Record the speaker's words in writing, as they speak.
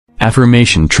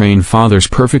Affirmation: train Father's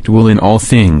perfect will in all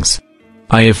things.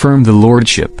 I affirm the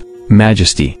lordship,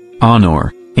 majesty,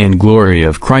 honor, and glory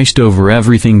of Christ over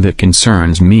everything that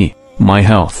concerns me, my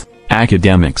health,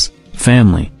 academics,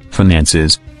 family,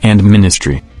 finances, and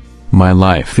ministry. My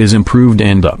life is improved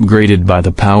and upgraded by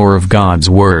the power of God's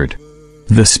Word.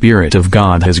 The Spirit of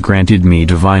God has granted me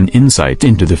divine insight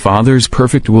into the Father's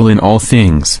perfect will in all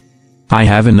things. I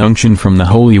have an unction from the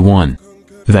Holy One.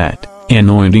 That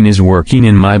anointing is working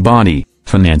in my body,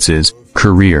 finances,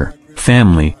 career,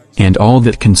 family, and all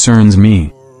that concerns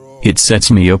me. It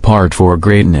sets me apart for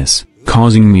greatness,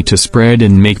 causing me to spread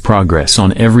and make progress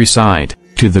on every side,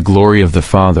 to the glory of the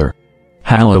Father.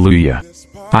 Hallelujah!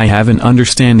 I have an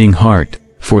understanding heart,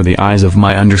 for the eyes of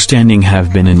my understanding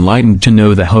have been enlightened to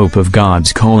know the hope of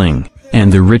God's calling,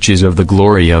 and the riches of the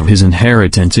glory of His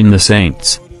inheritance in the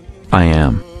saints. I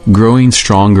am growing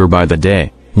stronger by the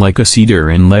day, like a cedar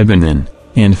in Lebanon,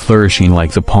 and flourishing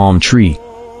like the palm tree.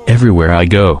 Everywhere I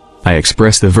go, I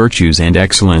express the virtues and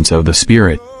excellence of the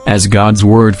Spirit, as God's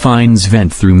Word finds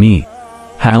vent through me.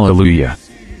 Hallelujah!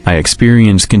 I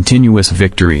experience continuous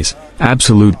victories,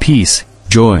 absolute peace,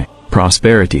 joy,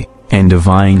 prosperity, and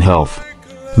divine health.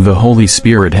 The Holy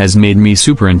Spirit has made me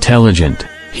super intelligent.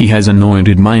 He has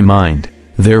anointed my mind,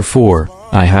 therefore,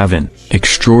 I have an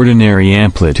extraordinary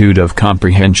amplitude of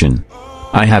comprehension.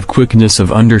 I have quickness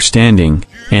of understanding,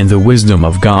 and the wisdom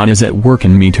of God is at work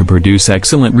in me to produce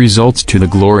excellent results to the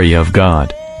glory of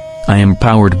God. I am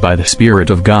powered by the Spirit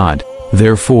of God,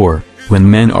 therefore, when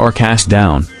men are cast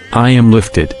down, I am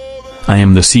lifted. I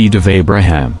am the seed of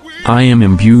Abraham. I am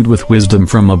imbued with wisdom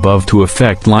from above to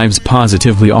affect lives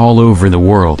positively all over the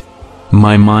world.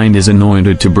 My mind is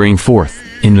anointed to bring forth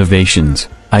innovations,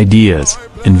 ideas,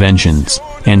 inventions,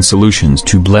 and solutions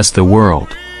to bless the world.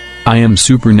 I am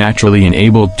supernaturally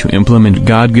enabled to implement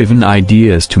God-given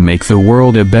ideas to make the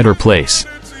world a better place.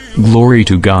 Glory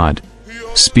to God.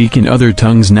 Speak in other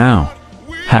tongues now.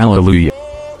 Hallelujah.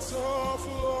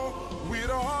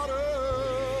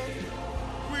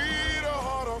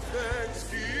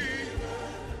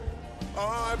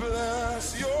 I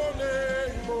bless your